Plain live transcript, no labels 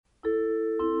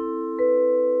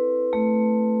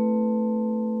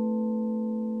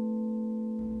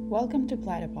Welcome to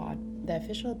Platypod, the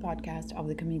official podcast of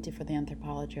the Committee for the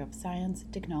Anthropology of Science,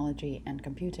 Technology, and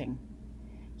Computing.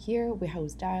 Here we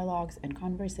host dialogues and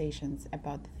conversations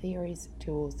about the theories,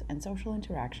 tools, and social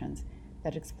interactions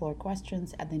that explore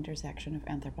questions at the intersection of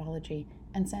anthropology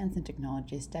and science and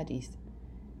technology studies.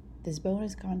 This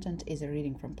bonus content is a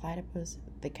reading from Platypus,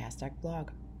 the Castac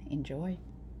blog. Enjoy!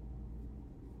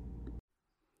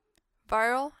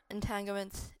 Viral,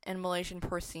 Entanglements, and Malaysian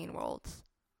Porcine worlds.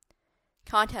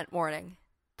 Content warning.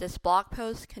 This blog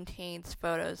post contains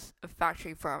photos of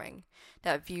factory farming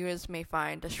that viewers may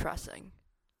find distressing.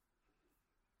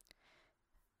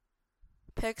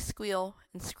 Pigs squeal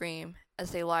and scream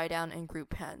as they lie down in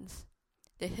group pens.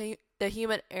 The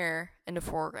humid air in the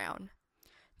foreground.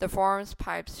 The farm's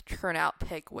pipes churn out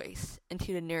pig waste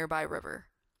into the nearby river.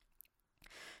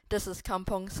 This is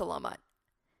Kampung Selamat,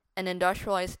 an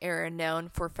industrialized area known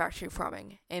for factory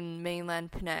farming in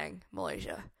mainland Penang,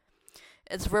 Malaysia.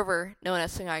 Its river, known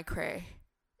as Sungai Kray,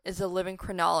 is a living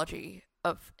chronology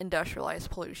of industrialized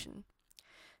pollution.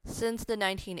 Since the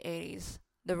 1980s,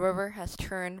 the river has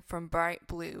turned from bright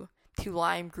blue to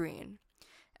lime green,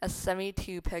 as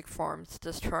 72 pig farms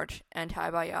discharge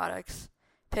antibiotics,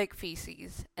 pig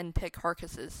feces, and pig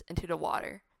carcasses into the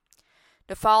water.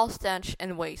 The foul stench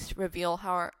and waste reveal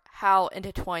how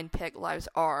intertwined pig lives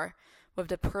are with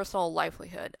the personal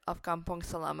livelihood of Kampung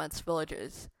Selamat's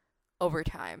villages over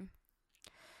time.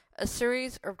 A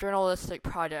series of journalistic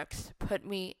projects put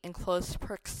me in close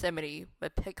proximity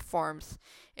with pig farms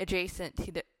adjacent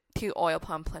to oil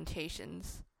palm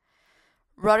plantations.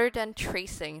 Rather than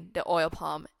tracing the oil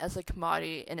palm as a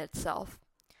commodity in itself,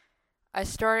 I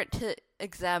started to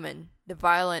examine the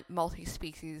violent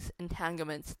multi-species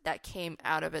entanglements that came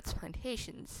out of its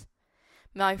plantations.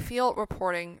 My field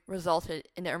reporting resulted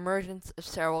in the emergence of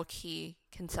several key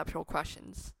conceptual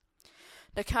questions.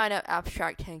 The kind of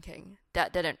abstract thinking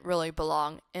that didn't really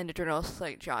belong in the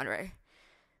journalistic genre.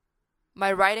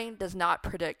 My writing does not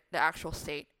predict the actual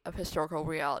state of historical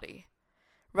reality.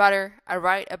 Rather, I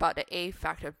write about the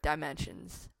affective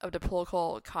dimensions of the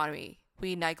political economy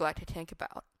we neglect to think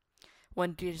about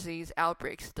when disease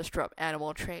outbreaks disrupt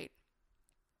animal trade.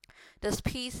 This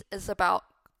piece is about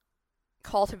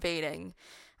cultivating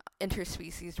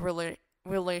interspecies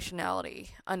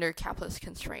relationality under capitalist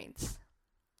constraints.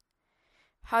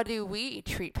 How do we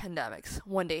treat pandemics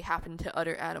when they happen to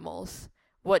other animals?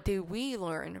 What do we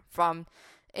learn from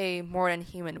a more than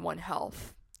human One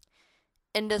Health?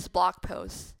 In this blog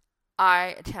post,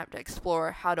 I attempt to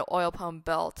explore how the oil palm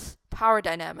belt's power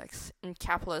dynamics and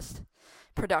capitalist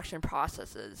production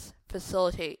processes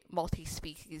facilitate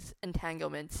multi-species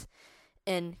entanglements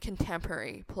in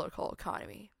contemporary political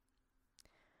economy.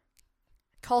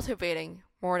 Cultivating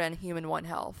more than human One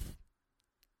Health.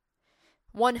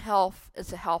 One Health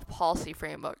is a health policy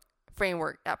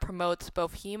framework that promotes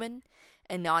both human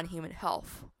and non-human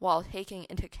health while taking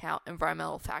into account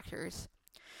environmental factors.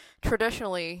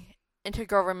 Traditionally,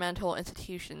 intergovernmental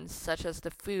institutions such as the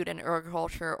Food and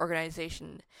Agriculture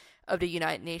Organization of the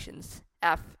United Nations,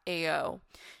 FAO,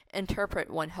 interpret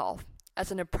One Health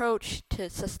as an approach to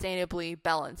sustainably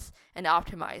balance and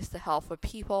optimize the health of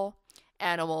people,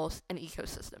 animals, and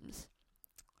ecosystems.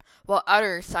 While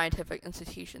other scientific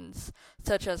institutions,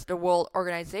 such as the World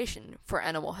Organization for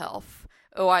Animal Health,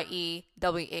 OIE-WAHIS,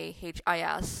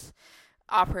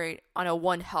 operate on a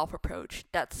One Health approach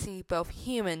that see both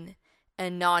human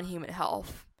and non-human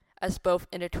health as both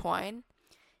intertwined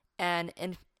and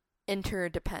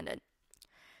interdependent.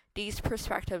 These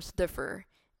perspectives differ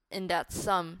in that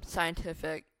some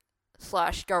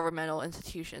scientific/governmental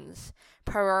institutions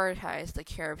prioritize the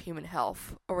care of human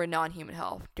health over non-human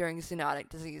health during zoonotic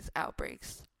disease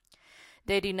outbreaks.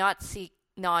 They do not seek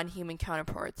non-human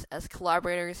counterparts as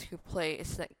collaborators who play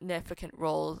significant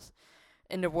roles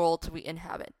in the worlds we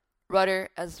inhabit, rather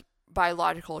as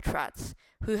biological threats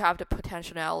who have the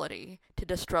potentiality to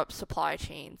disrupt supply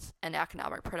chains and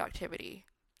economic productivity.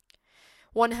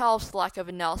 One Health's lack of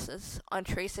analysis on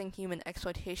tracing human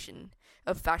exploitation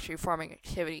of factory farming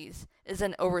activities is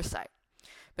an oversight,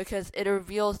 because it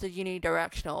reveals the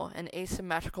unidirectional and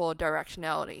asymmetrical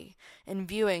directionality in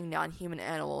viewing non-human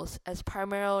animals as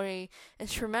primarily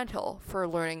instrumental for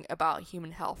learning about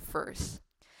human health first.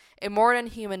 A more than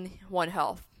human One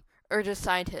Health urges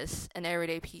scientists and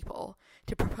everyday people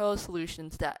to propose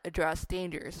solutions that address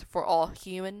dangers for all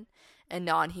human and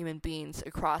non-human beings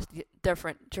across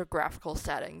different geographical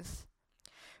settings.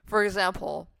 For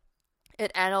example, it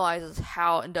analyzes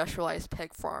how industrialized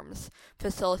pig farms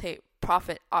facilitate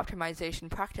profit optimization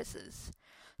practices,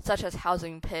 such as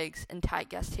housing pigs in tight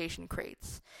gestation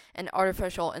crates and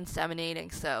artificial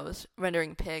inseminating cells,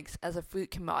 rendering pigs as a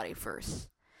food commodity first.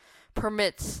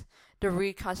 permits the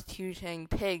reconstituting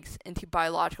pigs into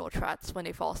biological threats when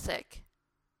they fall sick.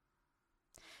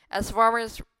 As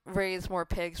farmers raise more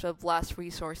pigs with less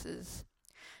resources,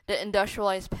 the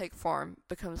industrialized pig farm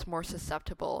becomes more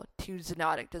susceptible to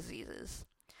zoonotic diseases.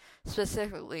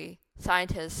 Specifically,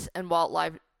 scientists and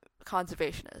wildlife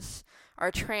conservationists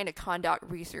are trained to conduct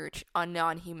research on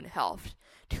non-human health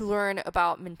to learn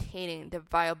about maintaining the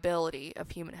viability of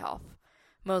human health,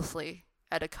 mostly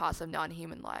at the cost of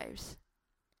non-human lives.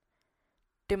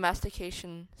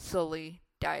 Domestication slowly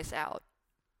dies out.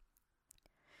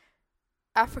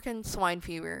 African swine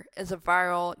fever is a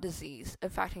viral disease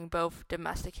affecting both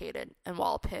domesticated and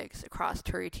wild pigs across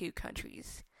 32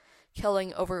 countries,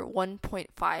 killing over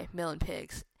 1.5 million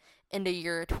pigs in the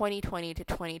year 2020 to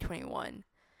 2021.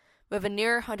 With a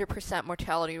near 100%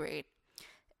 mortality rate,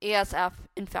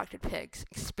 ASF-infected pigs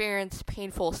experience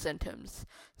painful symptoms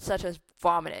such as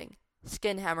vomiting,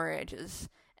 skin hemorrhages,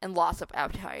 and loss of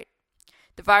appetite.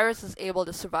 The virus is able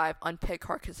to survive on pig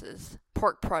carcasses,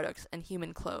 pork products, and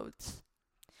human clothes.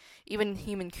 Even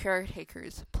human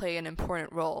caretakers play an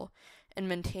important role in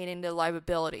maintaining the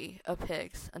livability of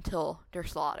pigs until their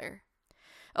slaughter.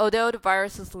 Although the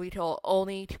virus is lethal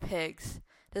only to pigs,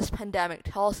 this pandemic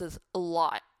tells us a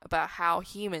lot about how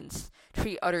humans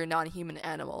treat other non-human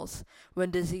animals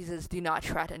when diseases do not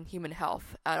threaten human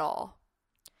health at all.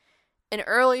 In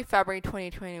early February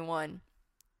 2021,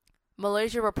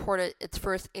 Malaysia reported its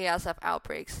first ASF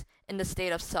outbreaks in the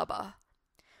state of Sabah.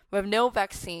 With no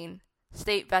vaccine,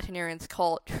 state veterinarians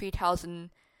culled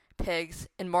 3,000 pigs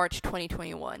in March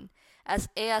 2021, as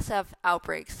ASF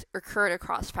outbreaks occurred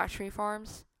across factory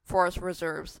farms, forest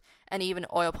reserves, and even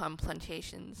oil palm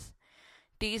plantations.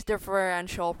 These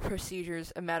differential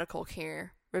procedures of medical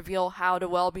care reveal how the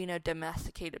well-being of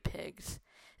domesticated pigs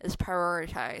is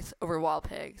prioritized over wild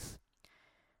pigs.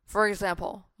 For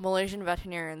example, Malaysian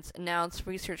veterinarians announced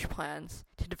research plans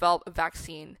to develop a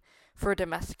vaccine for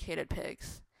domesticated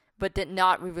pigs, but did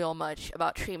not reveal much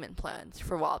about treatment plans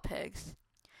for wild pigs.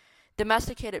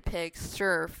 Domesticated pigs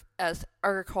serve as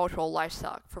agricultural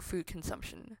livestock for food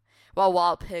consumption, while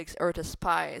wild pigs are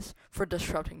despised for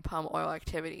disrupting palm oil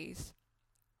activities.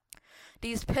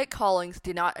 These pig cullings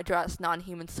do not address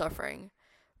non-human suffering,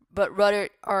 but rather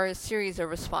are a series of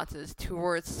responses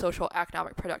towards social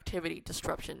economic productivity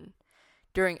disruption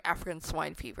during African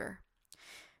swine fever.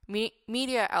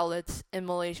 Media outlets in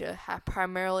Malaysia have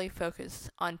primarily focused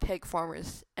on pig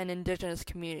farmers, and indigenous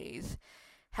communities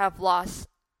have lost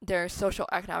their social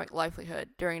economic livelihood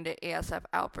during the ASF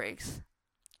outbreaks.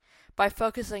 By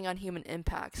focusing on human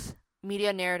impacts,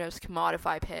 media narratives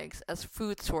commodify pigs as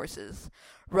food sources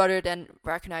rather than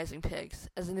recognizing pigs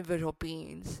as individual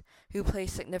beings who play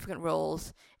significant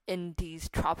roles in these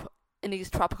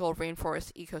tropical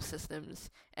rainforest ecosystems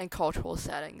and cultural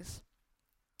settings.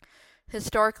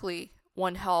 Historically,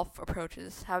 One Health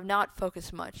approaches have not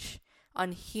focused much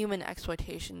on human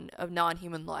exploitation of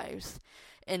non-human lives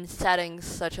in settings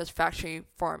such as factory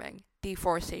farming,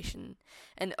 deforestation,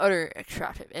 and other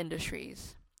extractive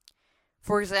industries.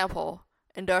 For example,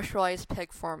 industrialized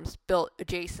pig farms built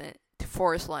adjacent to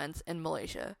forest lands in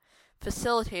Malaysia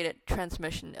facilitated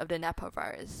transmission of the Nipah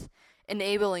virus,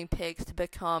 enabling pigs to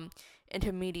become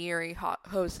intermediary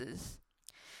hosts.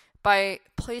 By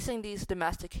placing these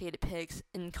domesticated pigs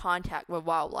in contact with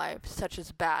wildlife, such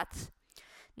as bats,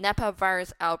 Nipah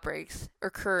virus outbreaks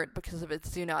occurred because of its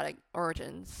zoonotic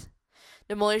origins.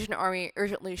 The Malaysian army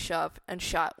urgently shoved and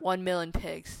shot 1 million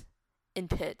pigs in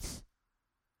pits.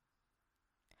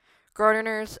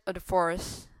 Gardeners of the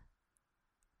forest,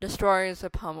 destroyers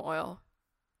of palm oil.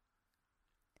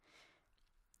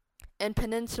 In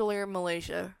peninsular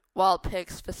Malaysia, wild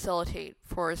pigs facilitate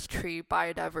forest tree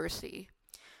biodiversity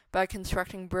by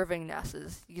constructing breeding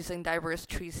nests using diverse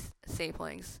tree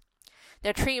saplings.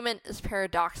 Their treatment is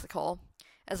paradoxical,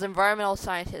 as environmental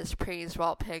scientists praise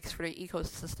wild pigs for their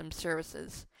ecosystem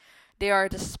services. They are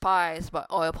despised by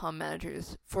oil palm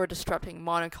managers for disrupting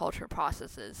monoculture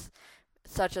processes,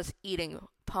 such as eating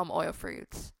palm oil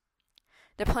fruits.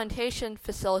 The plantation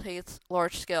facilitates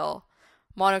large-scale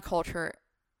monoculture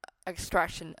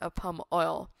extraction of palm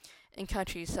oil in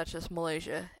countries such as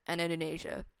Malaysia and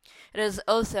Indonesia. It is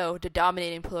also the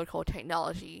dominating political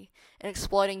technology in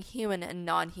exploiting human and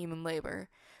non-human labor,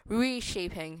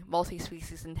 reshaping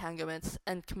multi-species entanglements,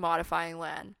 and commodifying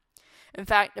land. In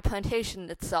fact, the plantation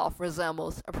itself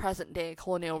resembles a present-day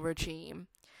colonial regime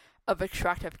of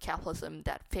extractive capitalism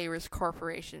that favors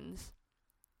corporations.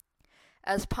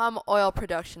 As palm oil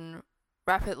production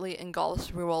rapidly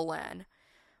engulfs rural land,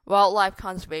 wildlife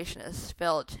conservationists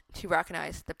failed to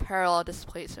recognize the parallel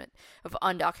displacement of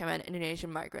undocumented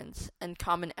Indonesian migrants and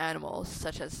common animals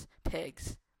such as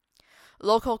pigs.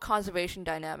 local conservation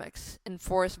dynamics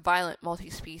enforce violent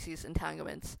multi-species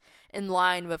entanglements in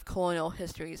line with colonial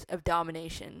histories of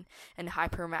domination and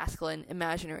hyper-masculine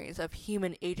imaginaries of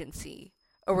human agency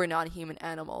over non-human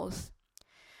animals.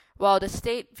 While the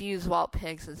state views wild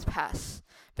pigs as pests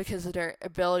because of their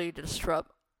ability to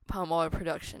disrupt palm oil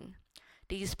production,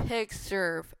 these pigs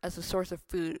serve as a source of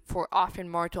food for often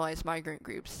marginalized migrant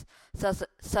groups,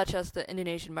 such as the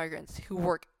Indonesian migrants who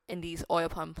work in these oil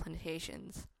palm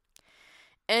plantations.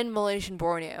 In Malaysian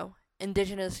Borneo,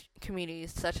 indigenous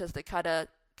communities such as the Kada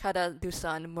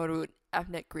Dusun Murut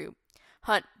ethnic group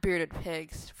hunt bearded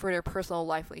pigs for their personal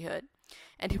livelihood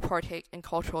and to partake in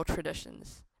cultural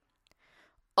traditions.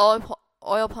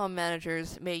 Oil palm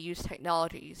managers may use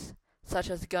technologies such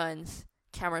as guns,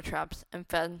 camera traps, and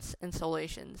fence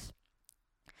installations.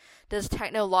 This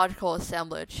technological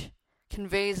assemblage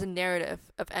conveys a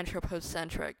narrative of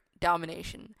anthropocentric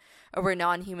domination over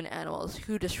non-human animals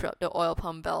who disrupt the oil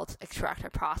palm belt's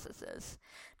extractive processes.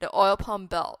 The oil palm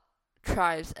belt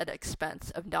thrives at the expense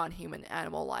of non-human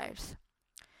animal lives.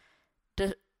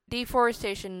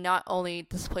 Deforestation not only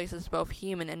displaces both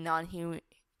human and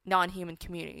non-human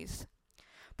communities,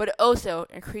 but it also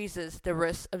increases the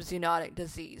risk of zoonotic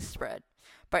disease spread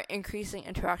by increasing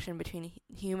interaction between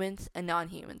humans and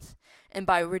non-humans, and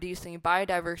by reducing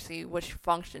biodiversity which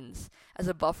functions as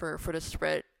a buffer for the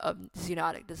spread of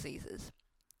zoonotic diseases.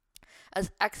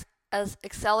 As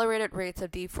accelerated rates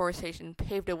of deforestation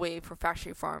paved the way for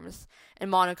factory farms and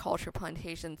monoculture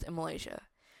plantations in Malaysia,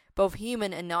 both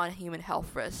human and non-human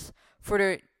health risks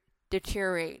further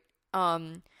deteriorate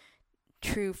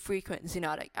through frequent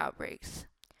zoonotic outbreaks.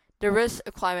 The risk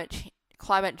of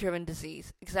climate-driven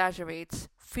disease exacerbates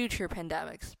future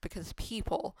pandemics because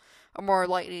people are more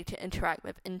likely to interact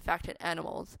with infected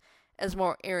animals as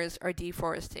more areas are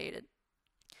deforested.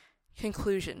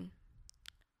 Conclusion: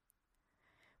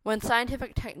 when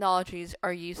scientific technologies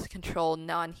are used to control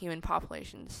non-human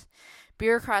populations,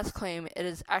 bureaucrats claim it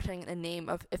is acting in the name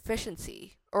of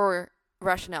efficiency or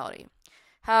rationality.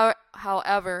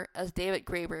 However, as David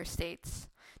Graeber states,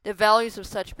 the values of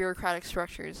such bureaucratic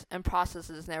structures and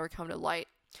processes never come to light.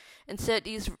 Instead,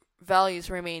 these values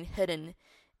remain hidden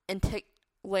in thick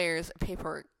layers of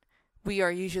paperwork we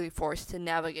are usually forced to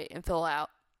navigate and fill out.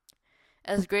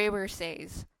 As Graeber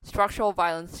says, structural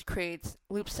violence creates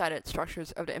loop-sided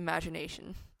structures of the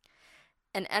imagination.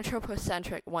 An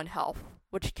anthropocentric One Health,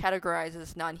 which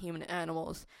categorizes non-human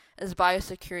animals as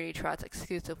biosecurity threats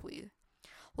exclusively,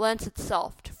 lends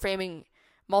itself to framing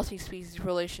multi-species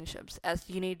relationships as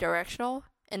unidirectional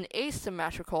and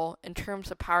asymmetrical in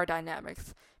terms of power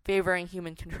dynamics favoring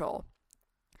human control.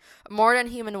 A more than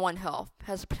human One Health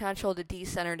has the potential to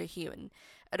decenter the human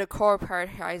at the core of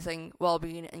prioritizing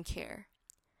well-being and care.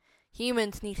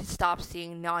 Humans need to stop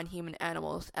seeing non-human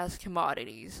animals as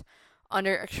commodities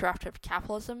under extractive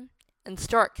capitalism and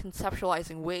start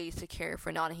conceptualizing ways to care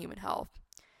for non-human health.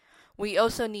 We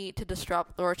also need to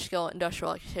disrupt large-scale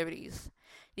industrial activities.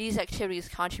 These activities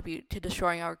contribute to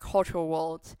destroying our cultural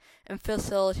worlds and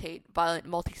facilitate violent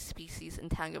multi-species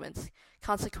entanglements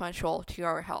consequential to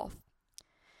our health.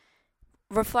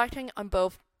 Reflecting on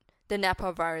both the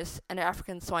Nipah virus and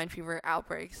African swine fever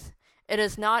outbreaks, it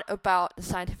is not about the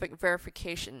scientific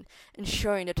verification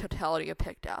ensuring the totality of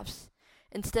pig deaths.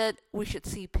 Instead, we should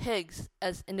see pigs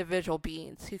as individual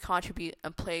beings who contribute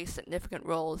and play significant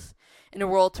roles in the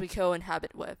worlds we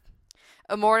co-inhabit with.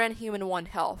 A more than human One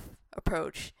Health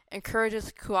approach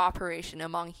encourages cooperation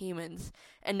among humans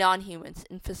and non-humans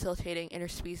in facilitating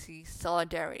interspecies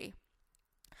solidarity.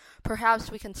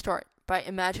 Perhaps we can start by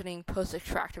imagining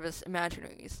post-extractivist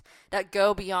imaginaries that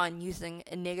go beyond using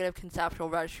a negative conceptual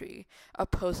registry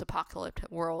of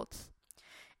post-apocalyptic worlds.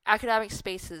 Academic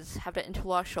spaces have the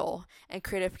intellectual and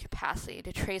creative capacity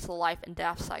to trace the life and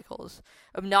death cycles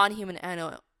of non-human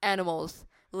animals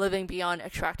living beyond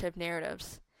extractive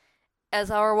narratives.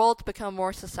 As our worlds become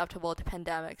more susceptible to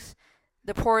pandemics,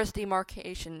 the porous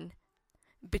demarcation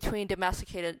between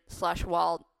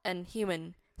domesticated/wild and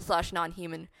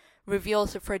human/non-human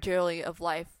reveals the fragility of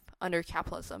life under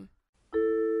capitalism.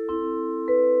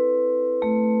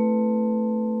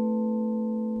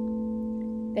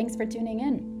 Thanks for tuning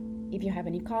in. If you have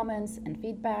any comments and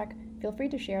feedback, feel free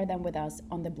to share them with us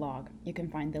on the blog. You can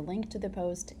find the link to the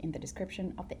post in the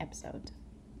description of the episode.